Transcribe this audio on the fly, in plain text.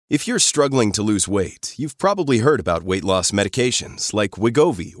If you're struggling to lose weight, you've probably heard about weight loss medications like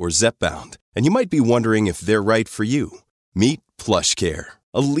Wegovy or Zepbound, and you might be wondering if they're right for you. Meet PlushCare,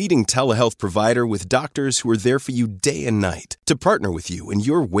 a leading telehealth provider with doctors who are there for you day and night to partner with you in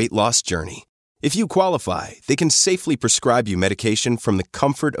your weight loss journey. If you qualify, they can safely prescribe you medication from the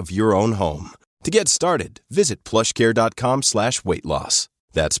comfort of your own home. To get started, visit plushcare.com/weightloss.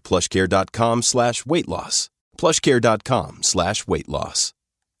 That's plushcare.com/weightloss. plushcare.com/weightloss.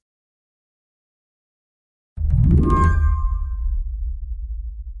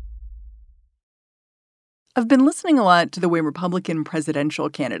 I've been listening a lot to the way Republican presidential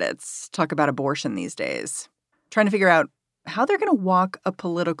candidates talk about abortion these days, trying to figure out how they're going to walk a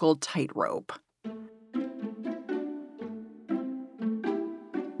political tightrope.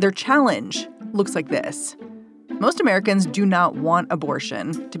 Their challenge looks like this. Most Americans do not want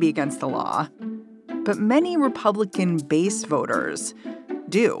abortion to be against the law, but many Republican base voters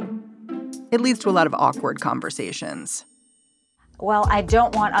do. It leads to a lot of awkward conversations. Well, I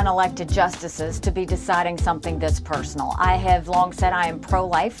don't want unelected justices to be deciding something this personal. I have long said I am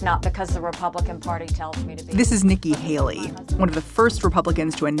pro-life, not because the Republican Party tells me to be. This is Nikki Haley, one of the first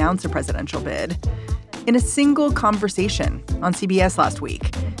Republicans to announce a presidential bid. In a single conversation on CBS last week,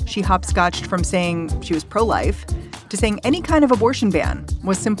 she hopscotched from saying she was pro-life to saying any kind of abortion ban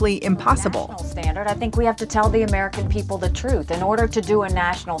was simply impossible. National standard. I think we have to tell the American people the truth. In order to do a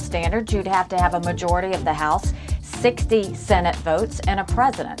national standard, you'd have to have a majority of the House, 60 Senate votes, and a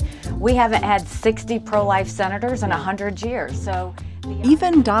president. We haven't had 60 pro-life senators in 100 years, so...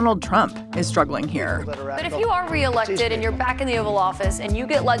 Even Donald Trump is struggling here. But if you are reelected and you're back in the Oval Office and you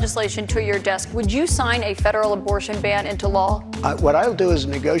get legislation to your desk, would you sign a federal abortion ban into law? What I'll do is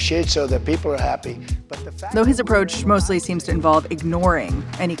negotiate so that people are happy. But though his approach mostly seems to involve ignoring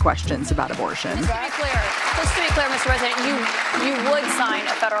any questions about abortion. Just to be clear, Mr. President, you would sign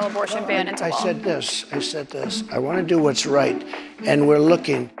a federal abortion ban into law. I said this. I want to do what's right, and we're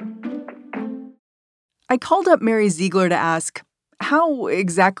looking. I called up Mary Ziegler to ask, how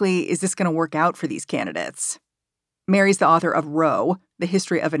exactly is this going to work out for these candidates? Mary's the author of Roe, The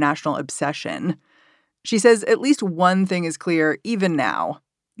History of a National Obsession. She says at least one thing is clear even now.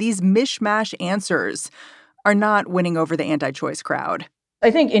 These mishmash answers are not winning over the anti-choice crowd. I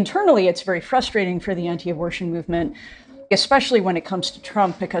think internally it's very frustrating for the anti-abortion movement, especially when it comes to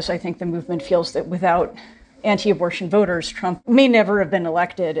Trump, because I think the movement feels that without anti-abortion voters, Trump may never have been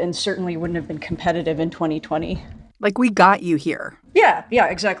elected and certainly wouldn't have been competitive in 2020. Like, we got you here. Yeah,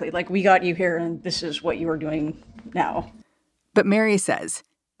 exactly. Like, we got you here and this is what you are doing now. But Mary says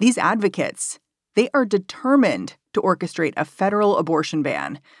these advocates, they are determined to orchestrate a federal abortion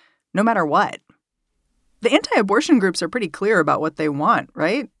ban, no matter what. The anti-abortion groups are pretty clear about what they want,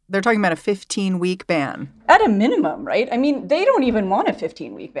 right? They're talking about a 15-week ban. At a minimum, right? I mean, they don't even want a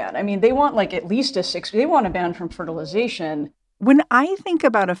 15-week ban. I mean, they want like at least a 6. They want a ban from fertilization. When I think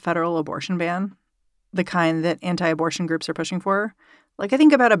about a federal abortion ban, the kind that anti-abortion groups are pushing for, like I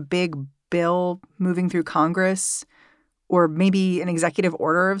think about a big bill moving through Congress or maybe an executive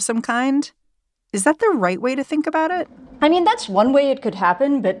order of some kind. Is that the right way to think about it? I mean, that's one way it could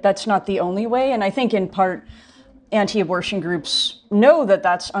happen, but that's not the only way. And I think in part, anti-abortion groups know that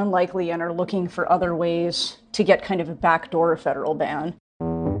that's unlikely and are looking for other ways to get kind of a backdoor federal ban.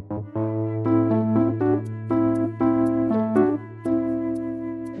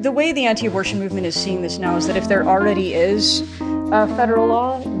 The way the anti-abortion movement is seeing this now is that if there already is a federal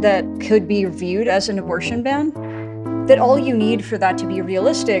law that could be viewed as an abortion ban, that all you need for that to be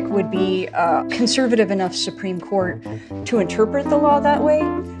realistic would be a conservative enough Supreme Court to interpret the law that way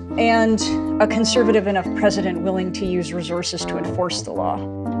and a conservative enough president willing to use resources to enforce the law.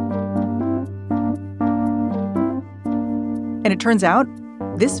 And it turns out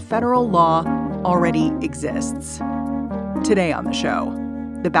this federal law already exists. Today on the show,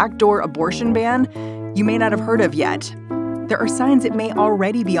 the backdoor abortion ban you may not have heard of yet. There are signs it may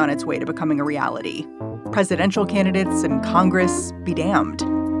already be on its way to becoming a reality. Presidential candidates and Congress be damned.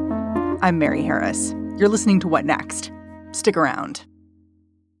 I'm Mary Harris. You're listening to What Next? Stick around.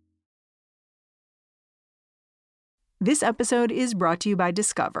 This episode is brought to you by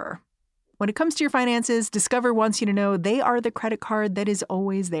Discover. When it comes to your finances, Discover wants you to know they are the credit card that is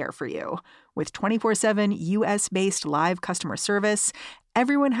always there for you. With 24/7 U.S.-based live customer service,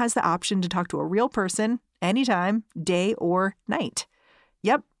 everyone has the option to talk to a real person anytime, day or night.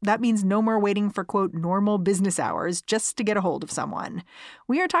 Yep, that means no more waiting for, quote, normal business hours just to get a hold of someone.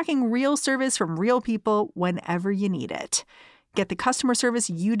 We are talking real service from real people whenever you need it. Get the customer service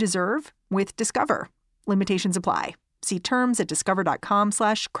you deserve with Discover. Limitations apply. See terms at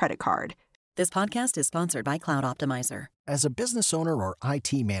discover.com/creditcard. This podcast is sponsored by Cloud Optimizer. As a business owner or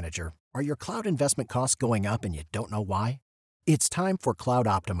IT manager, are your cloud investment costs going up and you don't know why? It's time for Cloud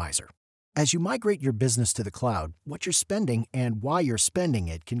Optimizer. As you migrate your business to the cloud, what you're spending and why you're spending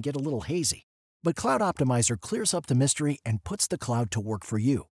it can get a little hazy. But Cloud Optimizer clears up the mystery and puts the cloud to work for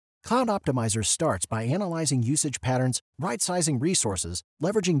you. Cloud Optimizer starts by analyzing usage patterns, right-sizing resources,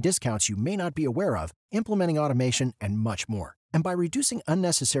 leveraging discounts you may not be aware of, implementing automation, and much more. And by reducing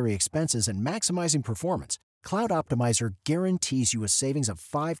unnecessary expenses and maximizing performance, Cloud Optimizer guarantees you a savings of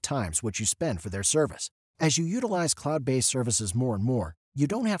 5 times what you spend for their service. As you utilize cloud-based services more and more, you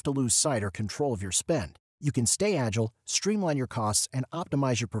don't have to lose sight or control of your spend. You can stay agile, streamline your costs, and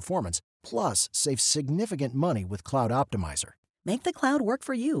optimize your performance, plus save significant money with Cloud Optimizer. Make the cloud work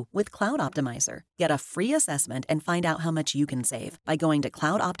for you with Cloud Optimizer. Get a free assessment and find out how much you can save by going to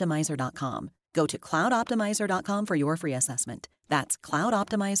cloudoptimizer.com. Go to cloudoptimizer.com for your free assessment. That's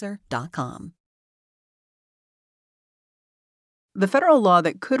cloudoptimizer.com. The federal law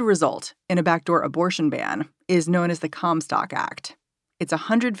that could result in a backdoor abortion ban is known as the Comstock Act. It's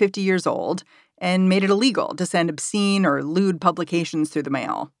 150 years old and made it illegal to send obscene or lewd publications through the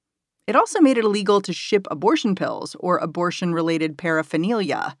mail. It also made it illegal to ship abortion pills or abortion-related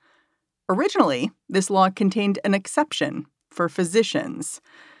paraphernalia. Originally, this law contained an exception for physicians,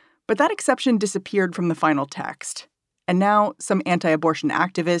 but that exception disappeared from the final text. And now some anti-abortion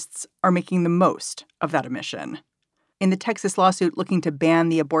activists are making the most of that omission. In the Texas lawsuit looking to ban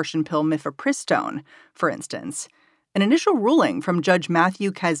the abortion pill mifepristone, for instance, an initial ruling from Judge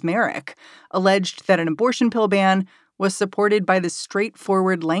Matthew Kacsmaryk alleged that an abortion pill ban was supported by the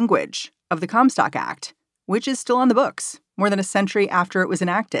straightforward language of the Comstock Act, which is still on the books more than a century after it was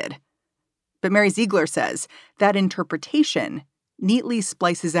enacted. But Mary Ziegler says that interpretation neatly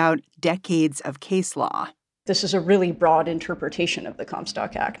splices out decades of case law. This is a really broad interpretation of the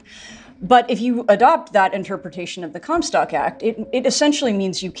Comstock Act. But if you adopt that interpretation of the Comstock Act, it essentially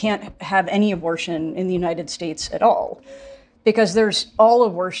means you can't have any abortion in the United States at all. Because all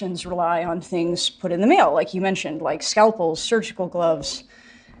abortions rely on things put in the mail, like you mentioned, like scalpels, surgical gloves,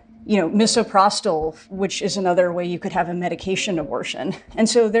 misoprostol, which is another way you could have a medication abortion. And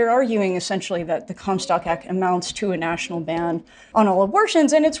so they're arguing essentially that the Comstock Act amounts to a national ban on all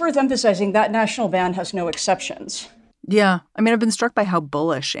abortions. And it's worth emphasizing that national ban has no exceptions. Yeah. I mean, I've been struck by how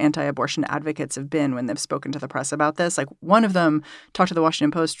bullish anti-abortion advocates have been when they've spoken to the press about this. Like, one of them talked to the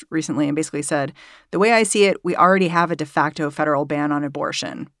Washington Post recently and basically said, the way I see it, we already have a de facto federal ban on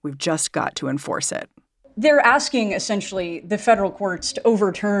abortion. We've just got to enforce it. They're asking, essentially, the federal courts to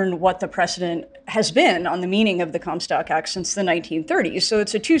overturn what the precedent has been on the meaning of the Comstock Act since the 1930s. So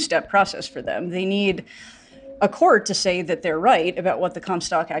it's a two-step process for them. They need a court to say that they're right about what the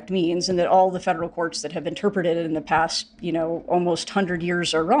Comstock Act means and that all the federal courts that have interpreted it in the past, almost 100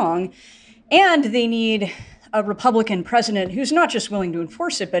 years are wrong. And they need a Republican president who's not just willing to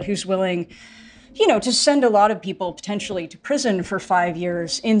enforce it, but who's willing, to send a lot of people potentially to prison for 5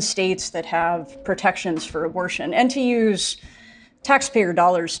 years in states that have protections for abortion and to use taxpayer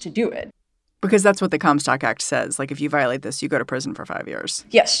dollars to do it. Because that's what the Comstock Act says. Like, if you violate this, you go to prison for 5 years.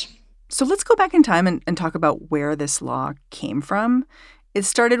 Yes. So let's go back in time and talk about where this law came from. It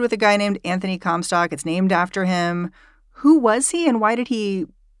started with a guy named Anthony Comstock. It's named after him. Who was he and why did he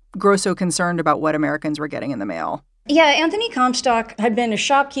grow so concerned about what Americans were getting in the mail? Yeah, Anthony Comstock had been a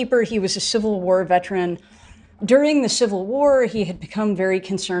shopkeeper. He was a Civil War veteran. During the Civil War, he had become very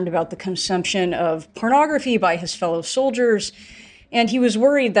concerned about the consumption of pornography by his fellow soldiers. And he was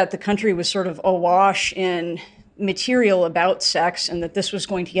worried that the country was sort of awash in material about sex and that this was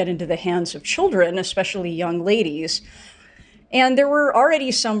going to get into the hands of children, especially young ladies. And there were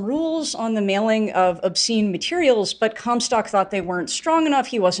already some rules on the mailing of obscene materials, but Comstock thought they weren't strong enough.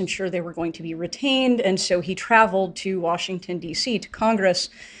 He wasn't sure they were going to be retained. And so he traveled to Washington, D.C., to Congress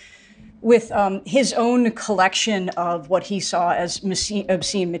with his own collection of what he saw as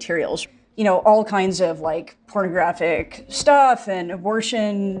obscene materials. All kinds of like pornographic stuff and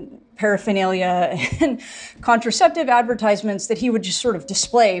abortion paraphernalia and contraceptive advertisements that he would just sort of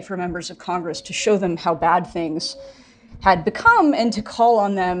display for members of Congress to show them how bad things had become and to call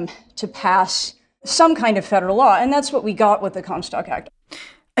on them to pass some kind of federal law. And that's what we got with the Comstock Act.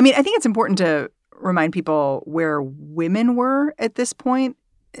 I mean, I think it's important to remind people where women were at this point.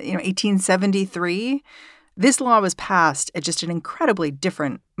 1873. This law was passed at just an incredibly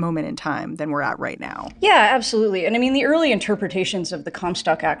different moment in time than we're at right now. Yeah, absolutely. And I mean, the early interpretations of the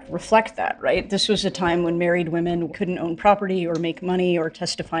Comstock Act reflect that, right? This was a time when married women couldn't own property or make money or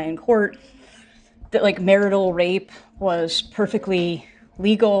testify in court. That like marital rape was perfectly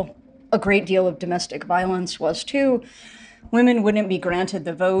legal. A great deal of domestic violence was too. Women wouldn't be granted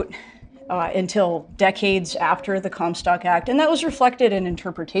the vote. until decades after the Comstock Act. And that was reflected in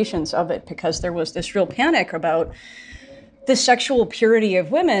interpretations of it because there was this real panic about the sexual purity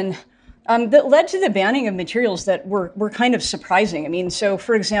of women that led to the banning of materials that were kind of surprising. I mean, so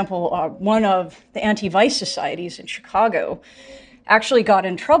for example, one of the anti-vice societies in Chicago actually got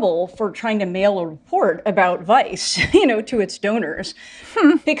in trouble for trying to mail a report about Vice, to its donors,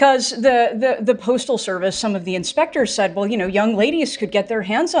 because the Postal Service, some of the inspectors said, well, young ladies could get their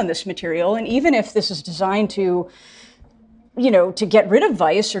hands on this material, and even if this is designed to get rid of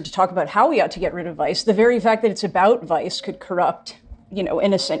Vice or to talk about how we ought to get rid of Vice, the very fact that it's about Vice could corrupt,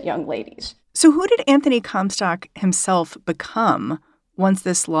 innocent young ladies. So who did Anthony Comstock himself become once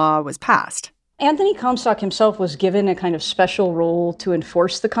this law was passed? Anthony Comstock himself was given a kind of special role to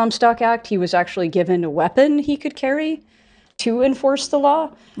enforce the Comstock Act. He was actually given a weapon he could carry to enforce the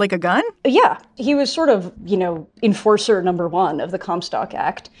law. Like a gun? Yeah. He was sort of, enforcer number one of the Comstock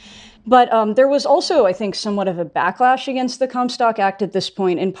Act. But there was also, I think, somewhat of a backlash against the Comstock Act at this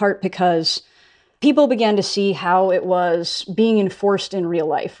point, in part because people began to see how it was being enforced in real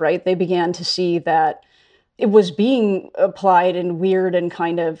life, right? They began to see that it was being applied in weird and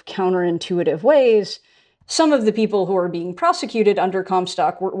kind of counterintuitive ways. Some of the people who were being prosecuted under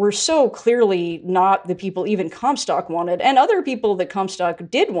Comstock were so clearly not the people even Comstock wanted. And other people that Comstock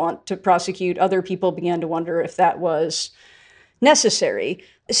did want to prosecute, other people began to wonder if that was necessary.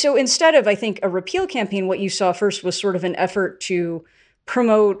 So instead of, I think, a repeal campaign, what you saw first was sort of an effort to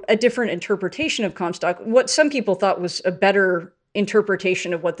promote a different interpretation of Comstock, what some people thought was a better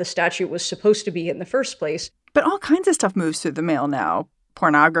interpretation of what the statute was supposed to be in the first place. But all kinds of stuff moves through the mail now.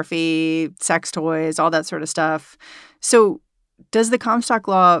 Pornography, sex toys, all that sort of stuff. So does the Comstock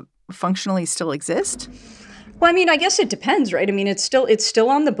law functionally still exist? Well, I mean, I guess it depends, right? I mean, it's still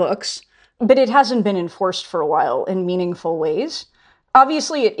on the books, but it hasn't been enforced for a while in meaningful ways.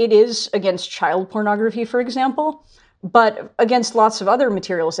 Obviously, it is against child pornography, for example. But against lots of other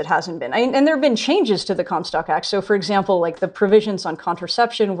materials, it hasn't been. And there have been changes to the Comstock Act. So, for example, like the provisions on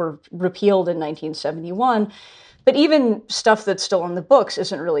contraception were repealed in 1971. But even stuff that's still on the books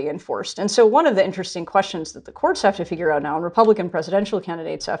isn't really enforced. And so one of the interesting questions that the courts have to figure out now, and Republican presidential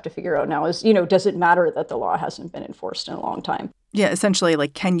candidates have to figure out now is, does it matter that the law hasn't been enforced in a long time? Yeah, essentially,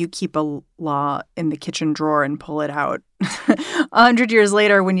 like, can you keep a law in the kitchen drawer and pull it out 100 years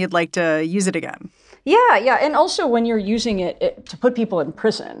later when you'd like to use it again? Yeah. And also when you're using it to put people in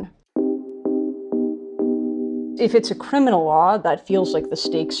prison. If it's a criminal law, that feels like the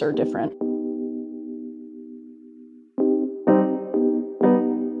stakes are different.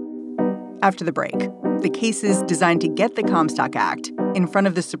 After the break, the cases designed to get the Comstock Act in front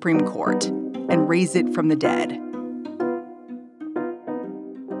of the Supreme Court and raise it from the dead.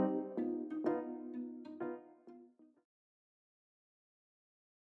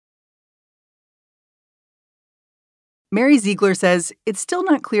 Mary Ziegler says it's still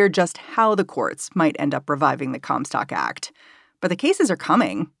not clear just how the courts might end up reviving the Comstock Act. But the cases are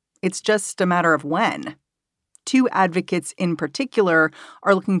coming. It's just a matter of when. Two advocates in particular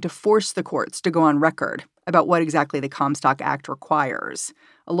are looking to force the courts to go on record about what exactly the Comstock Act requires.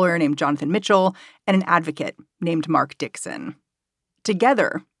 A lawyer named Jonathan Mitchell and an advocate named Mark Dixon.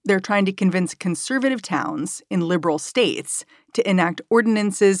 Together, they're trying to convince conservative towns in liberal states to enact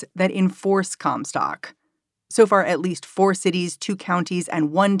ordinances that enforce Comstock. So far, at least 4 cities, 2 counties,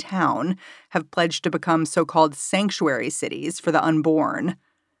 and 1 town have pledged to become so-called sanctuary cities for the unborn.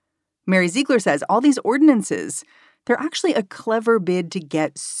 Mary Ziegler says all these ordinances, they're actually a clever bid to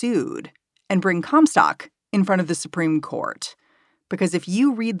get sued and bring Comstock in front of the Supreme Court. Because if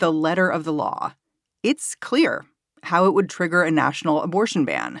you read the letter of the law, it's clear how it would trigger a national abortion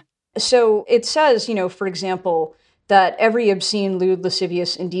ban. So it says, for example, that every obscene, lewd,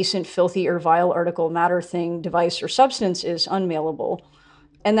 lascivious, indecent, filthy, or vile article, matter, thing, device, or substance is unmailable.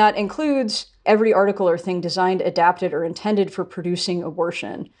 And that includes every article or thing designed, adapted, or intended for producing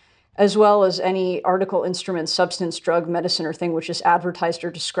abortion, as well as any article, instrument, substance, drug, medicine, or thing which is advertised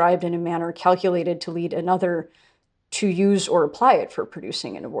or described in a manner calculated to lead another to use or apply it for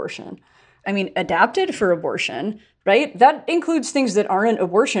producing an abortion. I mean, adapted for abortion, right? That includes things that aren't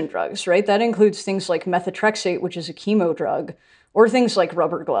abortion drugs, right? That includes things like methotrexate, which is a chemo drug, or things like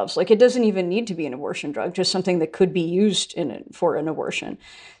rubber gloves. Like, it doesn't even need to be an abortion drug, just something that could be used for an abortion.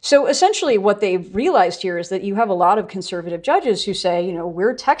 So essentially what they've realized here is that you have a lot of conservative judges who say,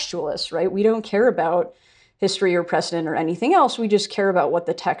 we're textualists, right? We don't care about history or precedent or anything else. We just care about what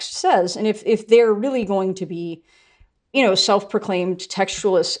the text says. And if they're really going to be self-proclaimed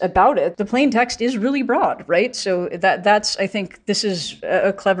textualists about it, the plain text is really broad, right? So that's, I think this is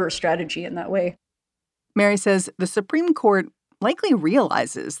a clever strategy in that way. Mary says the Supreme Court likely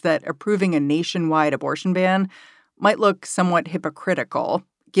realizes that approving a nationwide abortion ban might look somewhat hypocritical,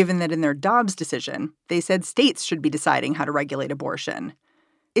 given that in their Dobbs decision, they said states should be deciding how to regulate abortion.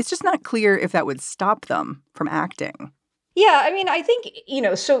 It's just not clear if that would stop them from acting. Yeah, I mean, I think,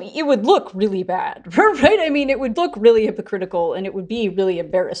 so it would look really bad, right? I mean, it would look really hypocritical and it would be really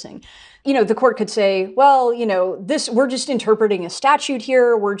embarrassing. The court could say, well, we're just interpreting a statute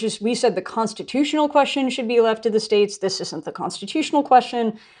here. We said the constitutional question should be left to the states. This isn't the constitutional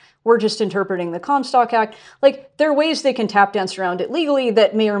question. We're just interpreting the Comstock Act. Like, there are ways they can tap dance around it legally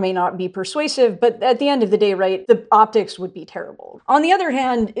that may or may not be persuasive, but at the end of the day, right, the optics would be terrible. On the other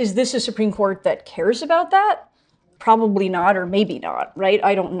hand, is this a Supreme Court that cares about that? Probably not, or maybe not, right?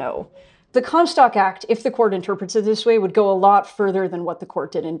 I don't know. The Comstock Act, if the court interprets it this way, would go a lot further than what the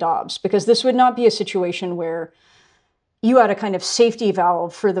court did in Dobbs, because this would not be a situation where you had a kind of safety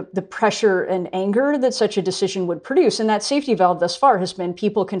valve for the pressure and anger that such a decision would produce. And that safety valve thus far has been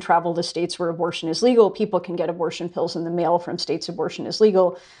people can travel to states where abortion is legal, people can get abortion pills in the mail from states abortion is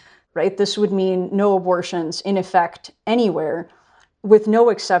legal, right? This would mean no abortions in effect anywhere, with no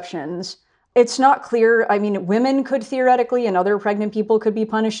exceptions. It's not clear. I mean, women could theoretically and other pregnant people could be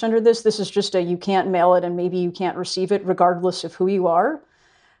punished under this. This is just you can't mail it and maybe you can't receive it regardless of who you are.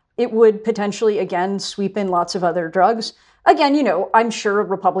 It would potentially, again, sweep in lots of other drugs. Again, I'm sure a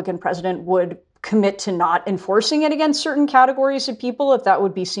Republican president would commit to not enforcing it against certain categories of people if that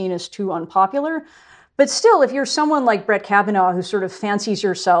would be seen as too unpopular. But still, if you're someone like Brett Kavanaugh who sort of fancies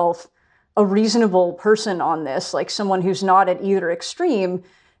yourself a reasonable person on this, like someone who's not at either extreme,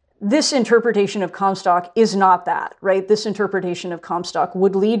 this interpretation of Comstock is not that, right? This interpretation of Comstock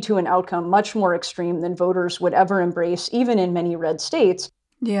would lead to an outcome much more extreme than voters would ever embrace, even in many red states.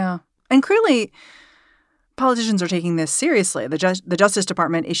 Yeah. And clearly, politicians are taking this seriously. The Justice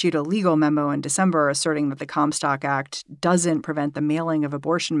Department issued a legal memo in December asserting that the Comstock Act doesn't prevent the mailing of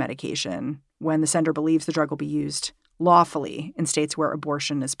abortion medication when the sender believes the drug will be used lawfully in states where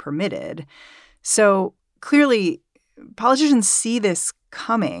abortion is permitted. So clearly, politicians see this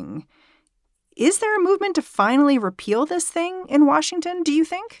coming. Is there a movement to finally repeal this thing in Washington, do you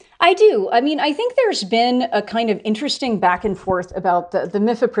think? I do. I mean, I think there's been a kind of interesting back and forth about the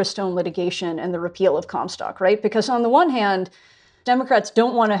mifepristone litigation and the repeal of Comstock, right? Because on the one hand, Democrats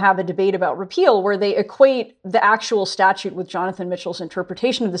don't want to have a debate about repeal where they equate the actual statute with Jonathan Mitchell's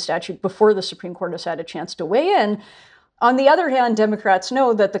interpretation of the statute before the Supreme Court has had a chance to weigh in. On the other hand, Democrats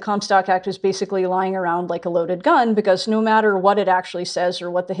know that the Comstock Act is basically lying around like a loaded gun because no matter what it actually says or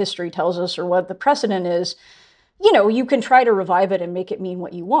what the history tells us or what the precedent is, you can try to revive it and make it mean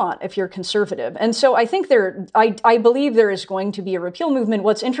what you want if you're conservative. And so I think I believe there is going to be a repeal movement.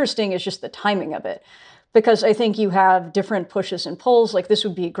 What's interesting is just the timing of it, because I think you have different pushes and pulls. Like, this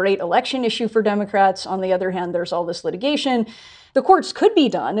would be a great election issue for Democrats. On the other hand, there's all this litigation. The courts could be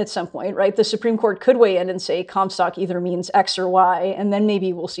done at some point, right? The Supreme Court could weigh in and say Comstock either means X or Y, and then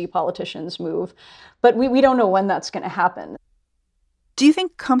maybe we'll see politicians move. But we don't know when that's going to happen. Do you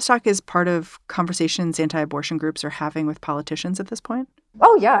think Comstock is part of conversations anti-abortion groups are having with politicians at this point?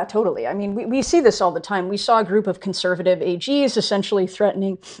 Oh, yeah, totally. I mean, we see this all the time. We saw a group of conservative AGs essentially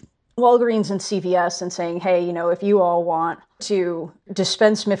threatening Walgreens and CVS and saying, hey, if you all want to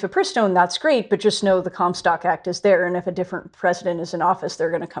dispense mifepristone, that's great, but just know the Comstock Act is there, and if a different president is in office, they're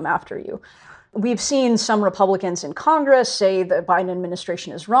going to come after you. We've seen some Republicans in Congress say the Biden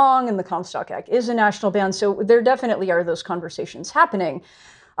administration is wrong and the Comstock Act is a national ban, so there definitely are those conversations happening.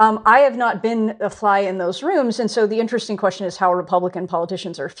 I have not been a fly in those rooms, and so the interesting question is how Republican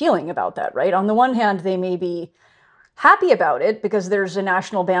politicians are feeling about that, right? On the one hand, they may be happy about it because there's a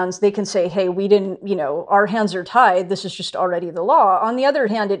national ban. They can say, hey, we didn't, our hands are tied. This is just already the law. On the other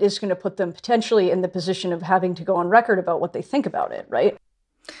hand, it is going to put them potentially in the position of having to go on record about what they think about it, right?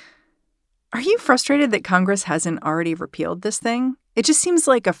 Are you frustrated that Congress hasn't already repealed this thing? It just seems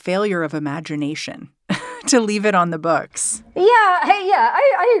like a failure of imagination to leave it on the books.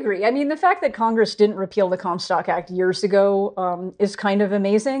 I agree. I mean, the fact that Congress didn't repeal the Comstock Act years ago is kind of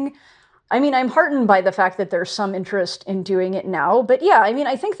amazing. I mean, I'm heartened by the fact that there's some interest in doing it now. But yeah, I mean,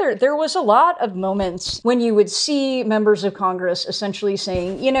 I think there was a lot of moments when you would see members of Congress essentially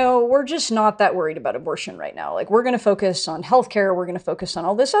saying, we're just not that worried about abortion right now. Like, we're going to focus on healthcare. We're going to focus on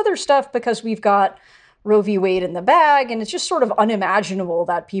all this other stuff because we've got Roe v. Wade in the bag. And it's just sort of unimaginable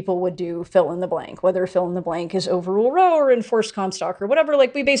that people would do fill in the blank, whether fill in the blank is overrule Roe or enforce Comstock or whatever.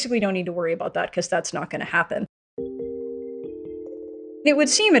 Like, we basically don't need to worry about that because that's not going to happen. It would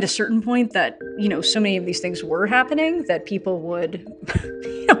seem at a certain point that, so many of these things were happening that people would,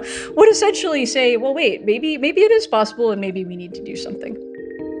 would essentially say, well, wait, maybe it is possible and maybe we need to do something.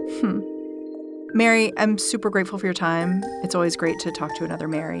 Mary, I'm super grateful for your time. It's always great to talk to another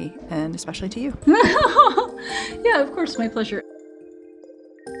Mary, and especially to you. Yeah, of course, my pleasure.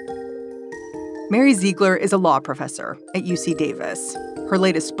 Mary Ziegler is a law professor at UC Davis. Her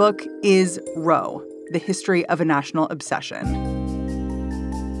latest book is Roe, The History of a National Obsession.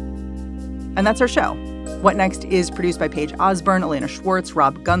 And that's our show. What Next is produced by Paige Osborne, Elena Schwartz,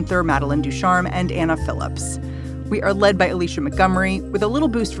 Rob Gunther, Madeline Ducharme, and Anna Phillips. We are led by Alicia Montgomery with a little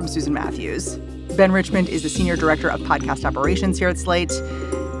boost from Susan Matthews. Ben Richmond is the Senior Director of Podcast Operations here at Slate.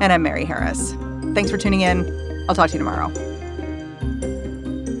 And I'm Mary Harris. Thanks for tuning in. I'll talk to you tomorrow.